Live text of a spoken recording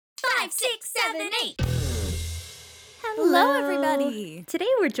5, 6, 7, 8. Hello, everybody. Today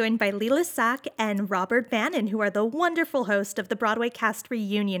we're joined by Leela Sack and Robert Bannon, who are the wonderful host of the Broadway Cast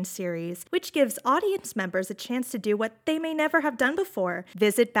Reunion series, which gives audience members a chance to do what they may never have done before.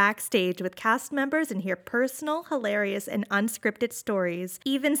 Visit backstage with cast members and hear personal, hilarious, and unscripted stories,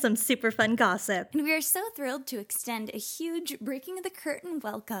 even some super fun gossip. And we are so thrilled to extend a huge breaking of the curtain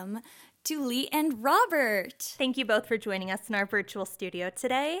welcome to Lee and Robert. Thank you both for joining us in our virtual studio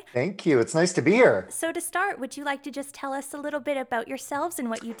today. Thank you. It's nice to be here. So to start, would you like to just tell us a little bit about yourselves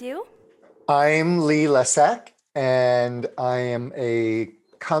and what you do? I'm Lee Lesak, and I am a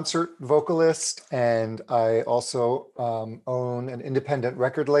concert vocalist, and I also own an independent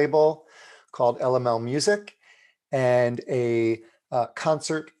record label called LML Music, and a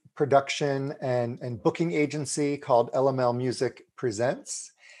concert production and booking agency called LML Music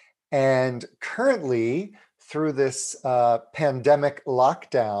Presents. And currently, through this pandemic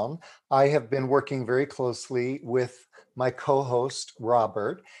lockdown, I have been working very closely with my co-host,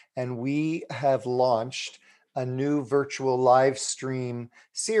 Robert, and we have launched a new virtual live stream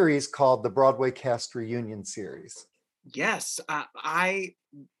series called the Broadway Cast Reunion series. Yes, I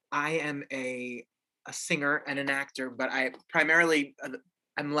am a singer and an actor, but I primarily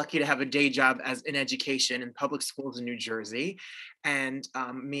I'm lucky to have a day job as in education in public schools in New Jersey. And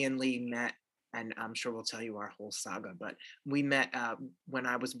me and Lee met, and I'm sure we'll tell you our whole saga, but we met when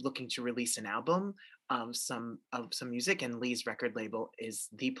I was looking to release an album of some music, and Lee's record label is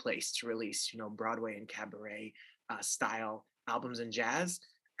the place to release, Broadway and cabaret style albums and jazz.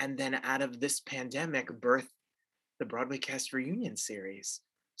 And then out of this pandemic birthed the Broadway Cast Reunion series.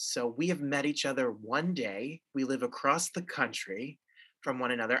 So we have met each other one day. We live across the country from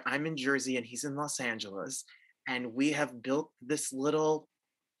one another. I'm in Jersey and he's in Los Angeles. And we have built this little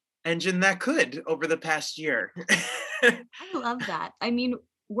engine that could over the past year. I love that. I mean,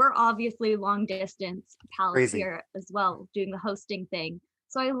 we're obviously long distance pals Crazy. here as well, doing the hosting thing.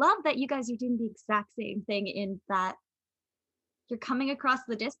 So I love that you guys are doing the exact same thing in that you're coming across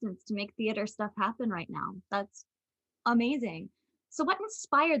the distance to make theater stuff happen right now. That's amazing. So what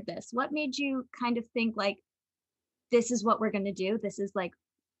inspired this? What made you kind of think like, this is what we're going to do? This is like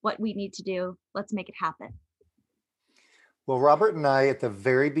what we need to do. Let's make it happen. Well, Robert and I, at the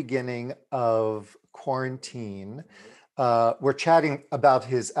very beginning of quarantine, were chatting about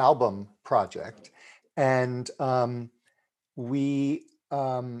his album project. And there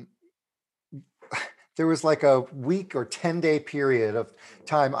was like a week or 10-day period of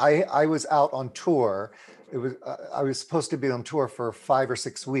time. I was out on tour. I was supposed to be on tour for 5 or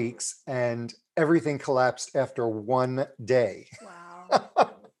 6 weeks, and everything collapsed after one day.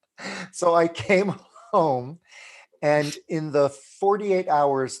 Wow. So I came home, and in the 48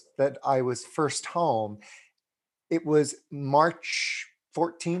 hours that I was first home, it was March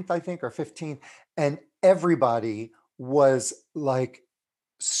 14th, I think, or 15th, and everybody was like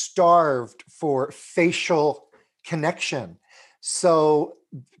starved for facial connection. So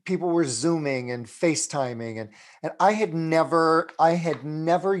people were Zooming and FaceTiming, and I had never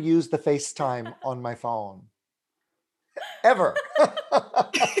used the FaceTime on my phone. Ever.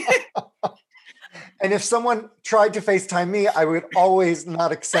 And if someone tried to FaceTime me, I would always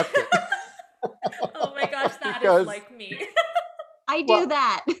not accept it. Oh my gosh, that Because- is like me. I do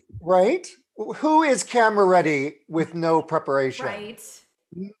that. Right? Who is camera ready with no preparation? Right.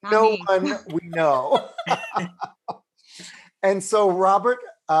 Not No me. one we know. And so Robert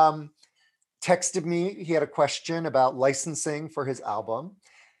texted me. He had a question about licensing for his album.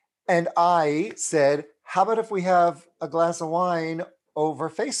 And I said, how about if we have a glass of wine over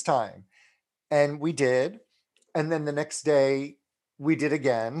FaceTime? And we did. And then the next day we did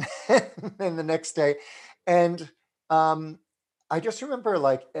again. And then the next day. And I just remember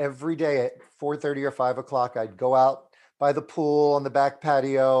like every day at 4:30 or 5 o'clock, I'd go out by the pool on the back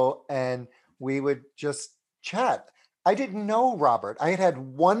patio and we would just chat. I didn't know Robert. I had had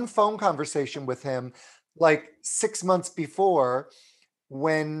one phone conversation with him like 6 months before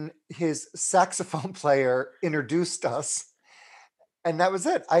when his saxophone player introduced us. And that was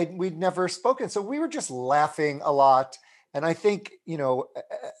it. We'd never spoken. So we were just laughing a lot. And I think,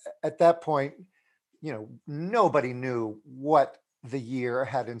 at that point, nobody knew what the year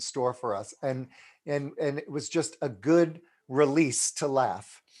had in store for us. And it was just a good release to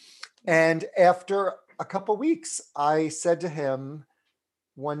laugh. And after a couple weeks, I said to him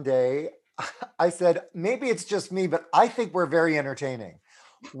one day, I said, maybe it's just me, but I think we're very entertaining.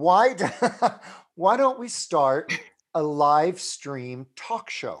 Why don't we start a live stream talk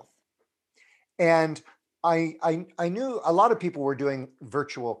show? And I knew a lot of people were doing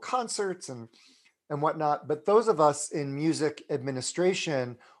virtual concerts and whatnot, but those of us in music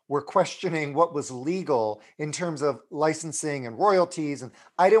administration were questioning what was legal in terms of licensing and royalties. And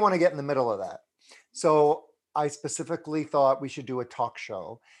I didn't want to get in the middle of that. So I specifically thought we should do a talk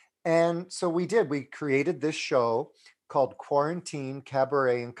show. And so we did. We created this show called Quarantine,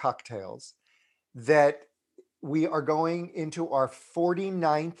 Cabaret, and Cocktails that we are going into our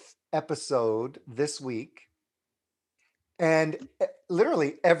 49th episode this week. And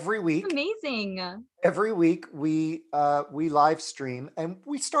literally every week Amazing. we live stream, and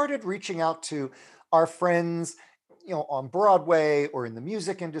we started reaching out to our friends, on Broadway or in the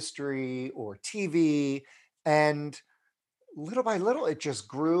music industry or TV, and little by little it just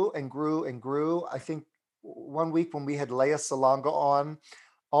grew and grew and grew. I think one week when we had Leia Salonga on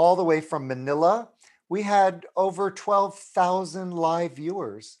all the way from Manila, we had over 12,000 live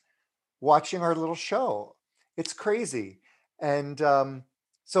viewers watching our little show. It's crazy. And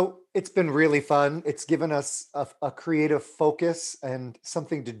so it's been really fun. It's given us a creative focus and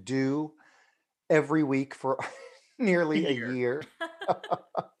something to do every week for nearly a year.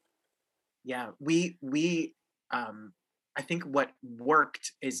 Yeah, we I think what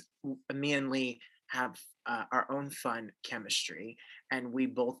worked is me and Lee have our own fun chemistry, and we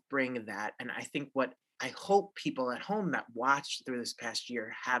both bring that. And I think what I hope people at home that watched through this past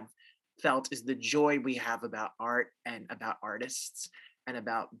year have felt is the joy we have about art and about artists and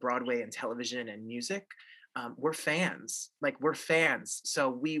about Broadway and television and music. We're fans, So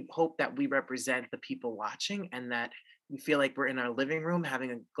we hope that we represent the people watching, and that we feel like we're in our living room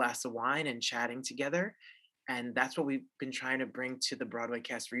having a glass of wine and chatting together. And that's what we've been trying to bring to the Broadway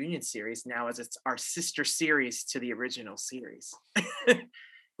Cast Reunion series now, as it's our sister series to the original series.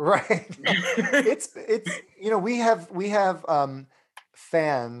 Right. It's we have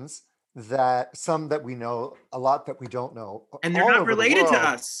fans, that some that we know, a lot that we don't know, And they're all not over the related to world.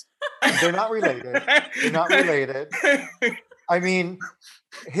 us. They're not related. They're not related. I mean,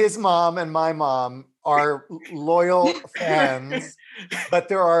 his mom and my mom are loyal fans, but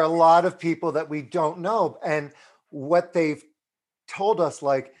there are a lot of people that we don't know. And what they've told us,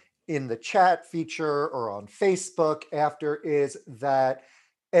 like in the chat feature or on Facebook after, is that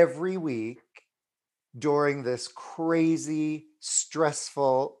every week during this crazy,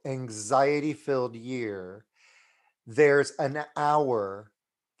 stressful, anxiety-filled year, there's an hour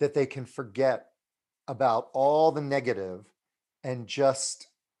that they can forget about all the negative and just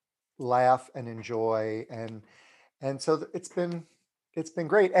laugh and enjoy. And so it's been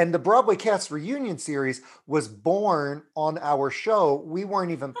great. And the Broadway Cast Reunion series was born on our show. We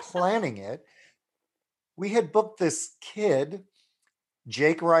weren't even planning it. We had booked this kid,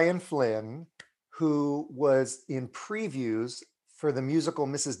 Jake Ryan Flynn, who was in previews for the musical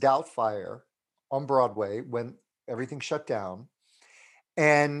Mrs. Doubtfire on Broadway when everything shut down.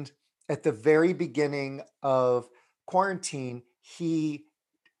 And at the very beginning of quarantine, he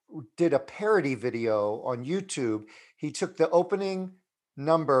did a parody video on YouTube. He took the opening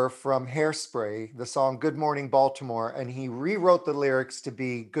number from Hairspray, the song Good Morning Baltimore, and he rewrote the lyrics to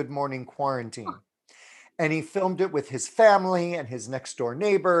be Good Morning Quarantine. And he filmed it with his family and his next door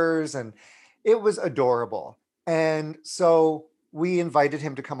neighbors, and it was adorable. And so we invited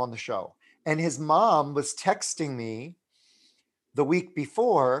him to come on the show. And his mom was texting me the week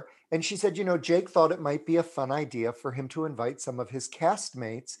before, and she said, Jake thought it might be a fun idea for him to invite some of his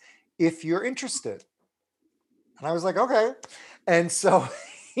castmates if you're interested. And I was like, okay. And so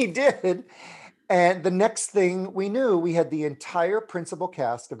he did. And the next thing we knew, we had the entire principal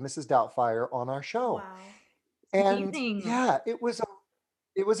cast of Mrs. Doubtfire on our show. Wow. And Amazing. yeah, it was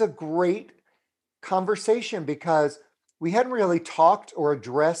a great conversation, because we hadn't really talked or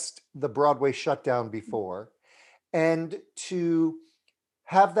addressed the Broadway shutdown before. And to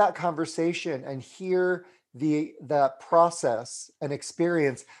have that conversation and hear the process and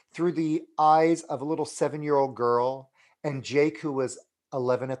experience through the eyes of a little 7-year-old girl, and Jake, who was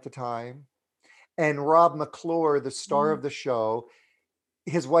 11 at the time, and Rob McClure, the star of the show,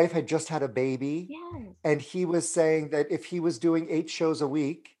 his wife had just had a baby. Yes. And he was saying that if he was doing 8 shows a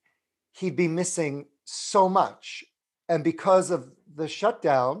week, he'd be missing so much. And because of the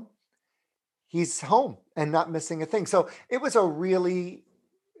shutdown, he's home and not missing a thing. So it was a really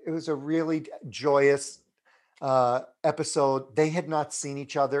joyous episode. They had not seen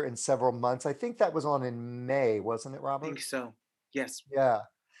each other in several months. I think that was on in May, wasn't it, I Robert? think so. Yes. Yeah.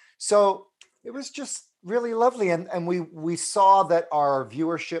 So it was just really lovely. And we saw that our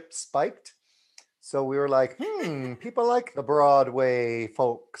viewership spiked. So we were like, people like the Broadway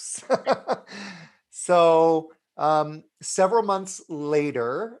folks. So several months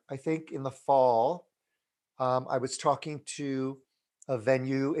later, I think in the fall, I was talking to a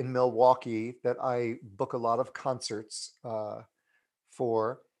venue in Milwaukee that I book a lot of concerts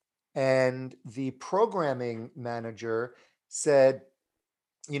for. And the programming manager said,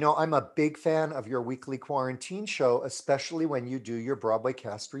 I'm a big fan of your weekly quarantine show, especially when you do your Broadway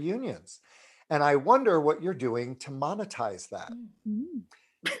cast reunions. And I wonder what you're doing to monetize that. Mm.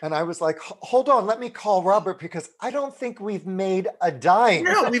 And I was like, hold on, let me call Robert because I don't think we've made a dime.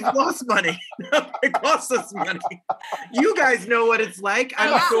 No, we've lost money. It costs us money. You guys know what it's like,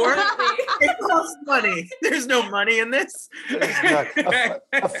 I'm sure. It costs money. There's no money in this.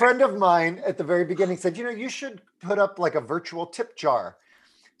 A friend of mine at the very beginning said, you should put up like a virtual tip jar.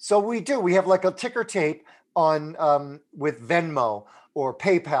 So we do. We have like a ticker tape on with Venmo or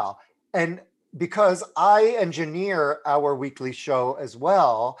PayPal. And because I engineer our weekly show as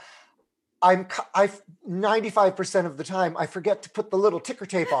well, I 95% of the time I forget to put the little ticker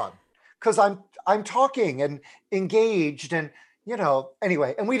tape on because I'm talking and engaged and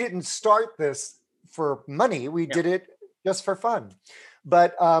anyway. And we didn't start this for money. We did it just for fun.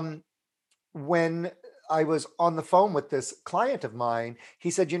 But when I was on the phone with this client of mine,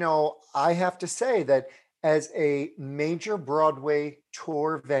 he said, I have to say that as a major Broadway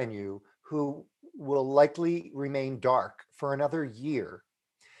tour venue who will likely remain dark for another year,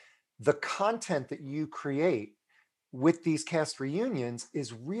 the content that you create with these cast reunions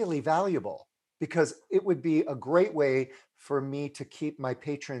is really valuable because it would be a great way for me to keep my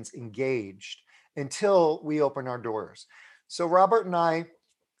patrons engaged until we open our doors. So Robert and I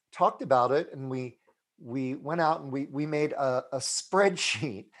talked about it, and we went out and we made a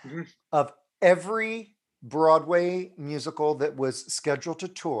spreadsheet of every Broadway musical that was scheduled to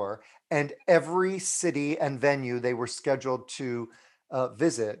tour and every city and venue they were scheduled to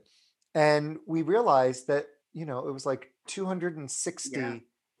visit. And we realized that, it was like 260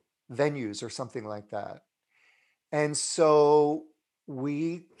 venues or something like that. And so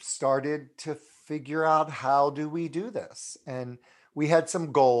we started to figure out, how do we do this? And we had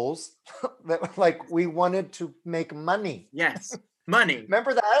some goals that like we wanted to make money. Yes. Money.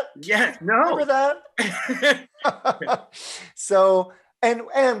 Remember that? Yes. No. Remember that? So,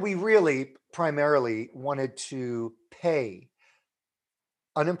 and we really primarily wanted to pay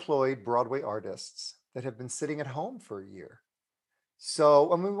unemployed Broadway artists that have been sitting at home for a year.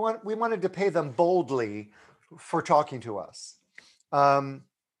 So, and we wanted to pay them boldly for talking to us. And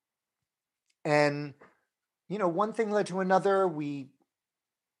one thing led to another. We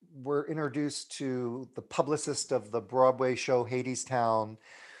were introduced to the publicist of the Broadway show Hadestown,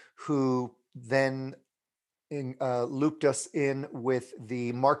 who then looped us in with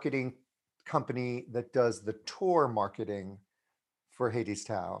the marketing company that does the tour marketing for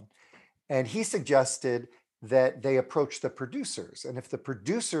Hadestown. And he suggested that they approach the producers. And if the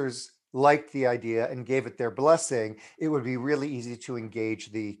producers liked the idea and gave it their blessing, it would be really easy to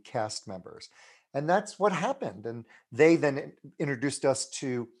engage the cast members. And that's what happened. And they then introduced us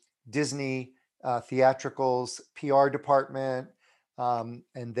to Disney Theatrical's PR department.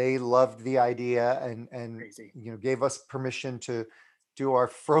 And they loved the idea and gave us permission to do our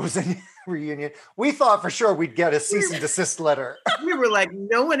Frozen reunion. We thought for sure we'd get a cease and desist letter. We were like,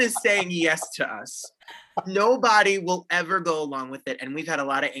 no one is saying yes to us. Nobody will ever go along with it. And we've had a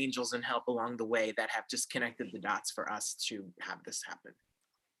lot of angels and help along the way that have just connected the dots for us to have this happen.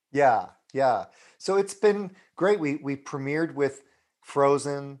 Yeah. So it's been great. We premiered with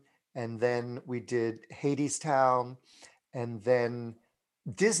Frozen, and then we did Hadestown, and then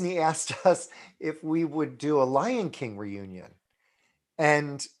Disney asked us if we would do a Lion King reunion.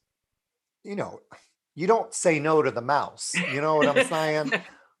 And, you don't say no to the mouse, you know what I'm saying?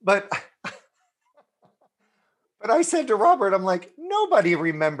 But I said to Robert, I'm like, nobody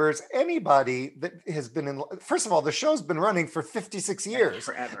remembers anybody that has been in. First of all, the show's been running for 56 years.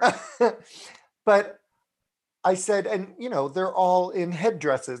 Forever. But I said, and they're all in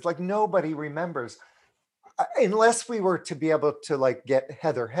headdresses. Like nobody remembers, unless we were to be able to like get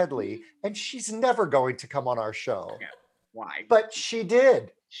Heather Headley, and she's never going to come on our show. Yeah. Why? But she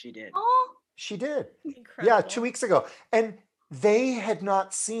did. She did. Oh, She did. Incredible. Yeah, 2 weeks ago. And they had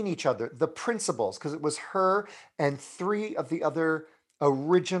not seen each other, the principals, because it was her and three of the other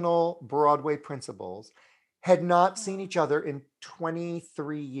original Broadway principals had not seen each other in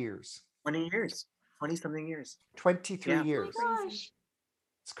 23 years. 20 years. 20-something years. 23 Yeah. years. oh my gosh.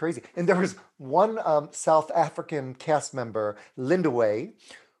 It's crazy. And there was one South African cast member, Lindaway,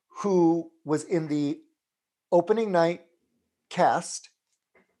 who was in the opening night cast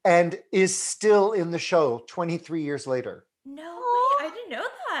and is still in the show 23 years later. No way. I didn't know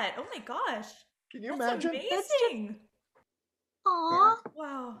that. Oh my gosh. Can you That's imagine? amazing. Aw.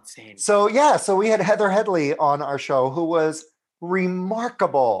 Wow. Insane. So we had Heather Headley on our show, who was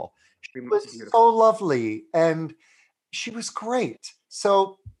remarkable. She was so lovely and she was great.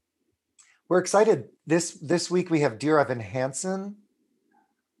 So we're excited. This week we have Dear Evan Hansen,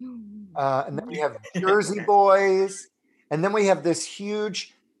 and then we have Jersey Boys, and then we have this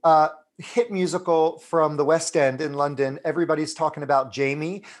huge hit musical from the West End in London. Everybody's talking about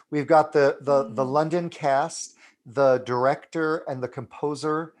Jamie. We've got the London cast, the director and the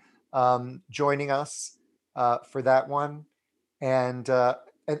composer joining us for that one, and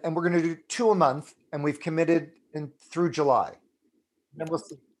we're going to do 2 a month, and we've committed through July. And we'll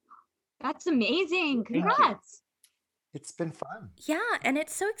see. That's amazing. Congrats. It's been fun. Yeah, and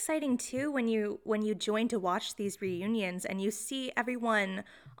it's so exciting too when you join to watch these reunions and you see everyone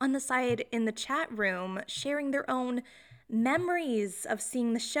on the side in the chat room sharing their own memories of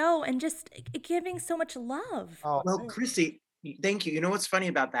seeing the show and just giving so much love. Oh, Well, Chrissy, thank you. You know what's funny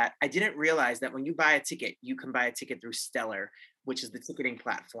about that? I didn't realize that when you buy a ticket, you can buy a ticket through Stellar, which is the ticketing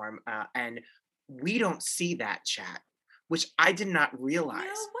platform, and we don't see that chat, which I did not realize. No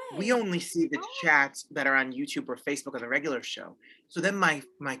way. We only see the chats that are on YouTube or Facebook of the regular show. So then my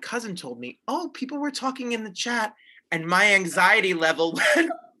cousin told me, oh, people were talking in the chat, and my anxiety level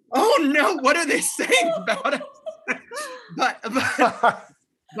went, oh no, what are they saying about us?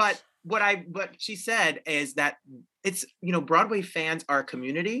 but what she said is that it's, Broadway fans are a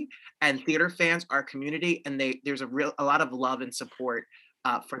community and theater fans are a community, and there's a lot of love and support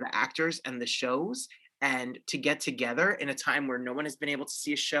for the actors and the shows. And to get together in a time where no one has been able to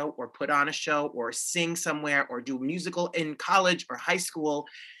see a show or put on a show or sing somewhere or do a musical in college or high school,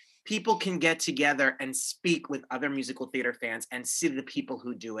 people can get together and speak with other musical theater fans and see the people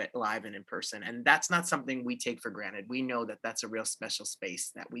who do it live and in person. And that's not something we take for granted. We know that that's a real special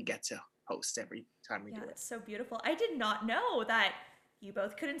space that we get to host every time we do it. It's so beautiful. I did not know that you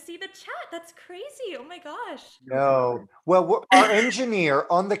both couldn't see the chat. That's crazy. Oh my gosh. No. Well, our engineer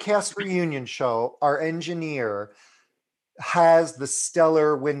on the cast reunion show, our engineer has the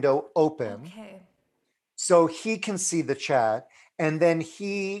Stellar window open. Okay. So he can see the chat, and then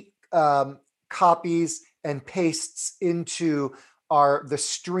he copies and pastes into the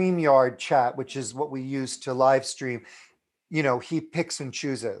StreamYard chat, which is what we use to live stream. He picks and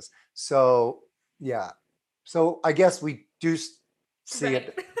chooses. So yeah. So I guess we do see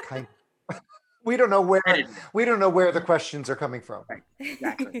it kind of. We don't know where the questions are coming from. Right.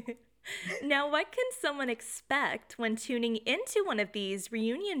 Exactly. Now, what can someone expect when tuning into one of these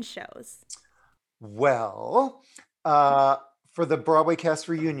reunion shows? Well, for the Broadway Cast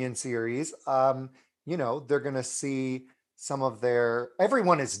Reunion series, they're going to see some of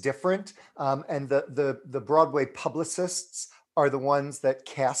everyone is different. And the Broadway publicists are the ones that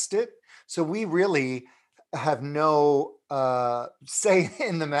cast it. So we really have no say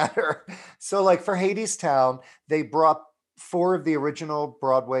in the matter. So like for Hadestown, they brought 4 of the original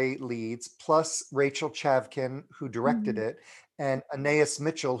Broadway leads, plus Rachel Chavkin, who directed it, and Anais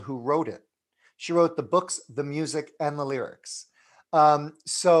Mitchell, who wrote it. She wrote the books, the music, and the lyrics.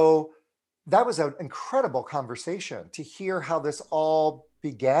 So that was an incredible conversation to hear how this all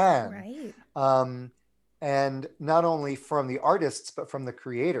began. Right. And not only from the artists, but from the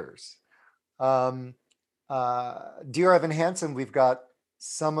creators. Dear Evan Hansen, we've got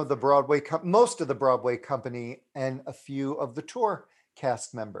some of the most of the Broadway company and a few of the tour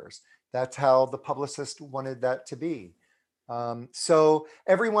cast members. That's how the publicist wanted that to be. So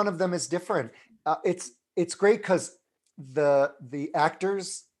every one of them is different. It's great because the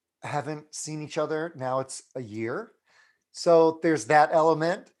actors haven't seen each other. Now it's a year. So there's that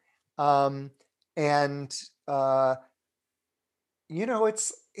element.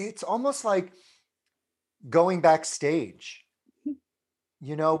 It's almost like going backstage.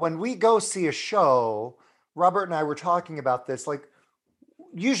 When we go see a show, Robert and I were talking about this, like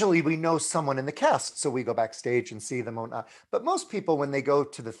usually we know someone in the cast, so we go backstage and see them or not. But most people, when they go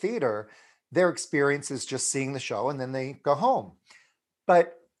to the theater, their experience is just seeing the show and then they go home.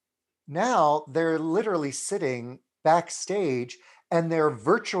 But now they're literally sitting backstage and they're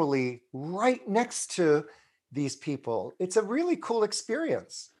virtually right next to these people. It's a really cool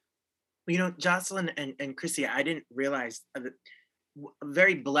experience. Jocelyn and Chrissy, I didn't realize that. I'm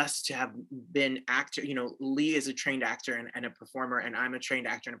very blessed to have been actor. Lee is a trained actor and a performer, and I'm a trained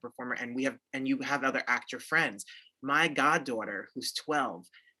actor and a performer, and you have other actor friends. My goddaughter, who's 12,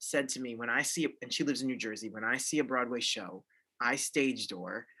 said to me, and she lives in New Jersey, when I see a Broadway show, I stage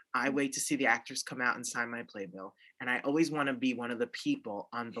door, I wait to see the actors come out and sign my playbill, and I always want to be one of the people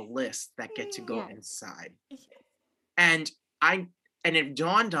on the list that get to go inside. And it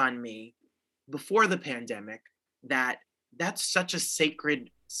dawned on me before the pandemic that that's such a sacred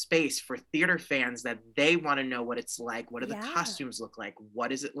space for theater fans, that they want to know what it's like. What do the costumes look like?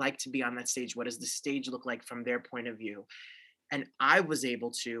 What is it like to be on that stage? What does the stage look like from their point of view? And I was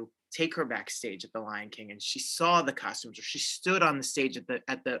able to take her backstage at the Lion King, and she saw the costumes, or she stood on the stage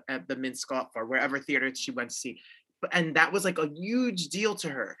at the Minsk or wherever theater she went to see. And that was like a huge deal to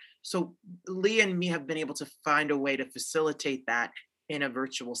her. So Lee and me have been able to find a way to facilitate that in a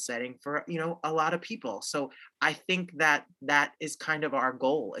virtual setting for, a lot of people. So I think that is kind of our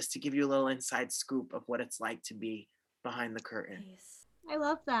goal, is to give you a little inside scoop of what it's like to be behind the curtain. Nice. I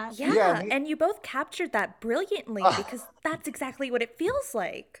love that. Yeah, and you both captured that brilliantly because that's exactly what it feels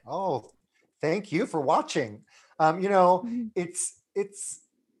like. Oh, thank you for watching. Mhm.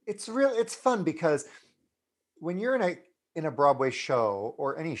 It's real. It's fun because when you're in a Broadway show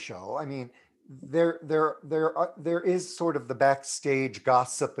or any show, I mean, there is sort of the backstage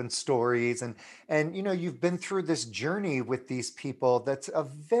gossip and stories, and you've been through this journey with these people. That's a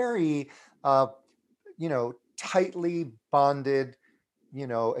very tightly bonded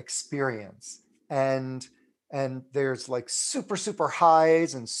experience, and there's like super super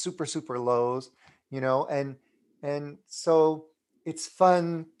highs and super super lows, and so it's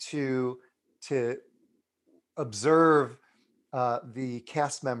fun to observe the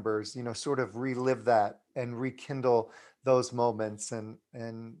cast members, sort of relive that and rekindle those moments, and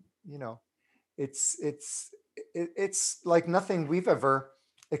it's like nothing we've ever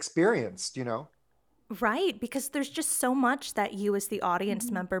experienced. Right, because there's just so much that you as the audience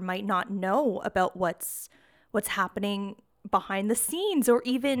Mhm. member might not know about what's happening behind the scenes or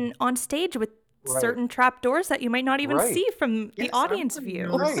even on stage with Right, certain trapdoors that you might not even right, see from the Yes, I audience want to know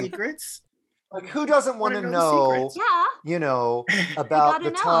view. the right. secrets. Like, who doesn't I want want to to know the secrets. Yeah, I about gotta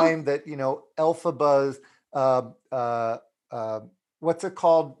the know. time that Elphaba's uh, uh, uh, what's it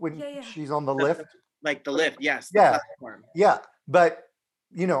called when Yeah, yeah. she's on the The, lift? like the lift, yes, the Yeah, platform. yeah. But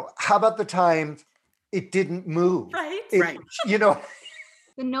how about the time it didn't move? Right? It, Right.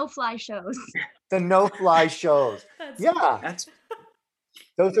 The no-fly shows. the no-fly shows. That's Yeah, That's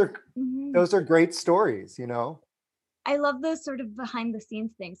those are Mhm. those are great stories. I love those sort of behind the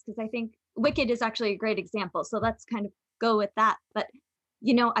scenes things because I think Wicked is actually a great example. So let's kind of go with that. But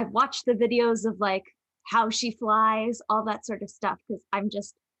I've watched the videos of like how she flies, all that sort of stuff because I'm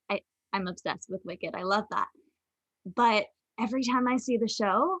obsessed with Wicked. I love that. But every time I see the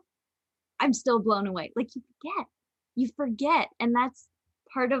show, I'm still blown away. Like you forget, and that's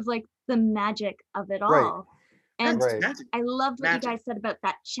part of like the magic of it Right, all. And that's right, magic. I loved what you Magic. guys said about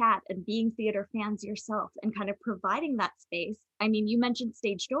that chat and being theater fans yourself and kind of providing that space. I mean, you mentioned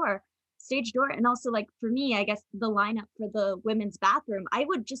stage door, and also like for me, I guess the lineup for the women's bathroom, I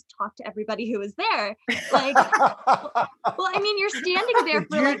would just talk to everybody who was there. Like, well, I mean, you're standing there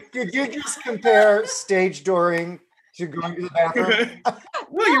for like did you just compare stage dooring to going to the bathroom?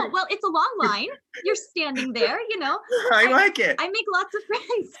 no, well, it's a long line. You're standing there, I I like it. I make lots of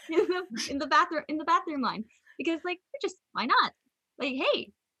friends in the bathroom line because like you're just why not? Like,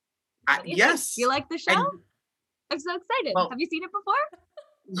 hey, what do you think? Yes. You like the show? And I'm so excited. well, Have you seen it before?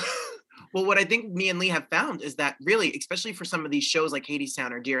 well, what I think me and Lee have found is that really, especially for some of these shows like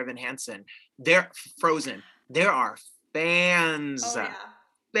Hadestown or Dear Evan Hansen, they're Frozen. There are fans,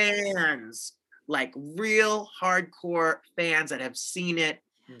 fans, like real hardcore fans that have seen it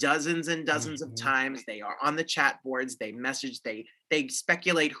dozens and dozens of Mhm. times. They are on the chat boards. They message. They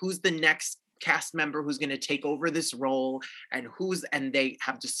speculate who's the next cast member who's going to take over this role, and they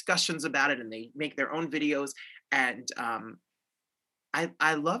have discussions about it, and they make their own videos. And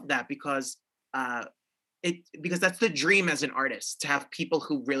I love that because because that's the dream as an artist, to have people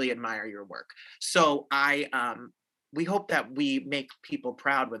who really admire your work. So we hope that we make people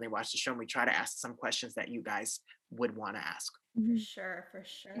proud when they watch the show, and we try to ask some questions that you guys would want to ask. For Mhm. sure, for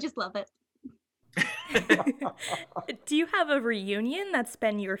sure. I just love it. Do you have a reunion that's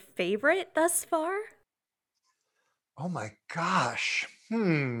been your favorite thus far? Oh my gosh.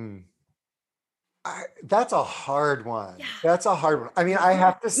 That's a hard one. Yeah. That's a hard one. I mean, I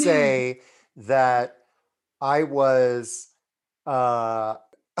have to say that I was, uh,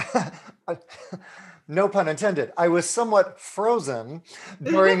 no pun intended, I was somewhat frozen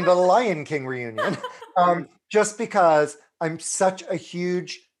during the Lion King reunion, just because I'm such a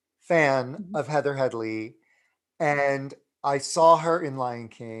huge fan Mhm. of Heather Headley, and I saw her in Lion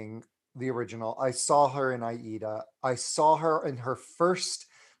King, the original. I saw her in Aida. I saw her in her first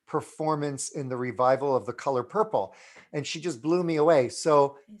performance in the revival of The Color Purple, and she just blew me away.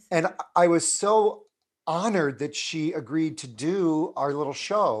 So, and I was so honored that she agreed to do our little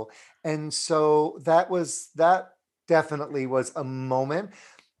show. And so that definitely was a moment.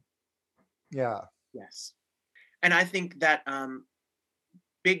 Yeah. Yes. And I think that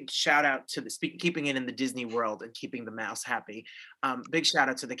big shout out to keeping it in the Disney world and keeping the mouse happy. Big shout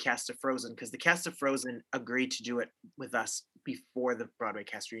out to the cast of Frozen, because the cast of Frozen agreed to do it with us before the Broadway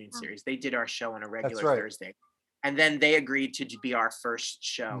Cast Reunion series. They did our show on a regular Thursday, and then they agreed to be our first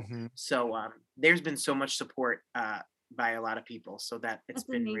show. Mhm. So there's been so much support by a lot of people, so that it's That's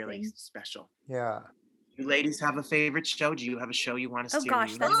been amazing. really special. Yeah. You ladies have a favorite show? Do you have a show you want to see? Oh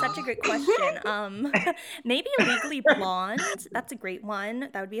gosh, that's such a great question. Maybe Legally Blonde. That's a great one.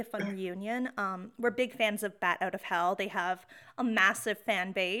 That would be a fun reunion. We're big fans of Bat Out of Hell. They have a massive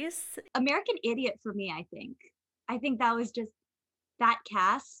fan base. American Idiot for me, I think. I think that was just that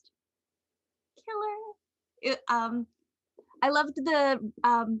cast killer. I loved the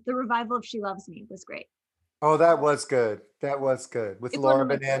revival of She Loves Me. It was great. Oh, that was good. That was good. With It's Laura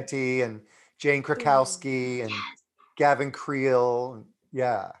one of my Benanti and Jane Krakowski and Yes. Gavin Creel.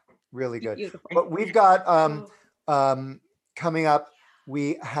 Yeah, really good. Beautiful. But we've got coming up,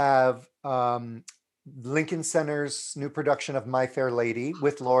 we have Lincoln Center's new production of My Fair Lady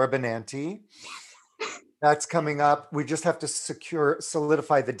with Laura Benanti. That's coming up. We just have to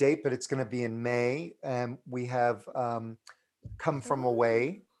solidify the date, but it's going to be in May. And we have Come From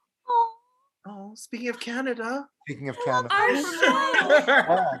Away. Oh, speaking of Canada. Speaking of Canada.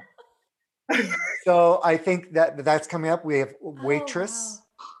 Oh, So I think that's coming up. We have Waitress.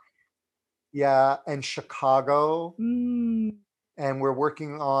 Yeah, and Chicago. Mm. And we're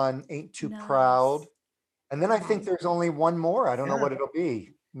working on Ain't Too Proud. And then I think there's only one more. I don't know what it'll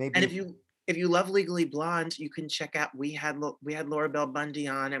be. Maybe. And if you love Legally Blonde, you can check out. We had Laura Bell Bundy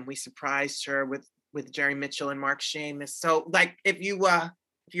on, and we surprised her with Jerry Mitchell and Mark Shamus. So like if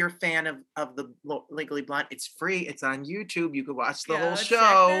you're a fan of the Legally Blonde, it's free. It's on YouTube. You can watch the whole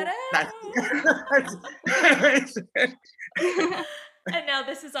show. And now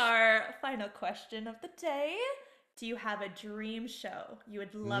this is our final question of the day. Do you have a dream show you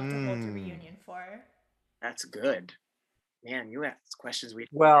would love to hold a reunion for? That's good. Man, you ask questions we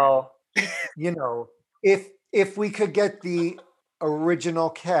Well, if we could get the original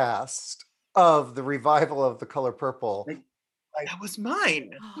cast of the revival of The Color Purple. That was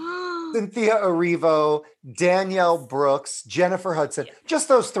mine. Cynthia Erivo, Danielle Brooks, Jennifer Hudson, just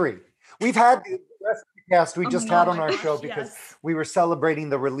those three. We've had the rest of the cast we just had on our show because we were celebrating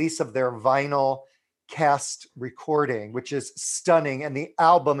the release of their vinyl cast recording, which is stunning. And the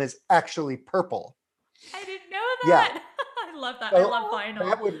album is actually purple. I didn't know that. Yeah. I love that. I love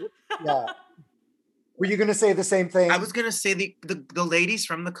vinyl. Were you going to say the same thing? I was going to say the ladies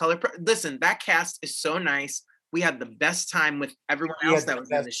from The Color Purple. Listen, that cast is so nice. We had the best time with everyone else that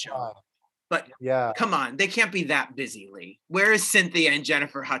was in the show. But come on, they can't be that busy, Lee. Where is Cynthia and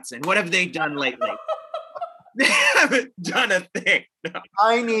Jennifer Hudson? What have they done lately? They haven't done a thing. No.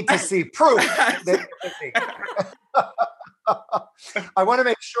 I need to see proof. I want to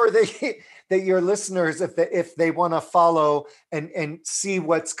make sure that your listeners, if they want to follow and see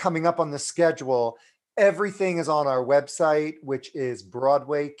what's coming up on the schedule, everything is on our website, which is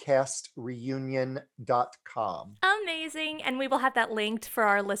BroadwayCastReunion.com. Amazing. And we will have that linked for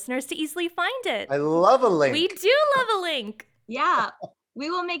our listeners to easily find it. I love a link. We do love a link. Yeah. We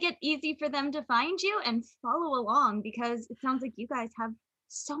will make it easy for them to find you and follow along, because it sounds like you guys have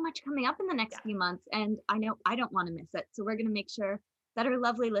so much coming up in the next few months. And I know I don't want to miss it. So we're going to make sure that our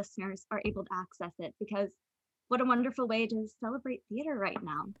lovely listeners are able to access it, because what a wonderful way to celebrate theater right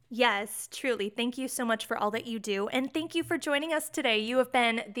now. Yes, truly. Thank you so much for all that you do. And thank you for joining us today. You have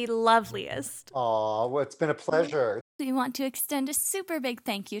been the loveliest. Oh, well, it's been a pleasure. We want to extend a super big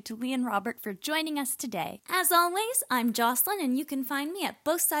thank you to Lee and Robert for joining us today. As always, I'm Jocelyn, and you can find me at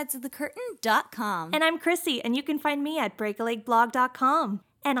bothsidesofthecurtain.com. And I'm Chrissy, and you can find me at breakalegblog.com.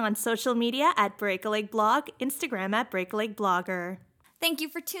 And on social media at breakalegblog, Instagram at breakalegblogger. Thank you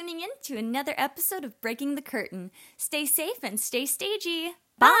for tuning in to another episode of Breaking the Curtain. Stay safe and stay stagey.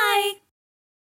 Bye!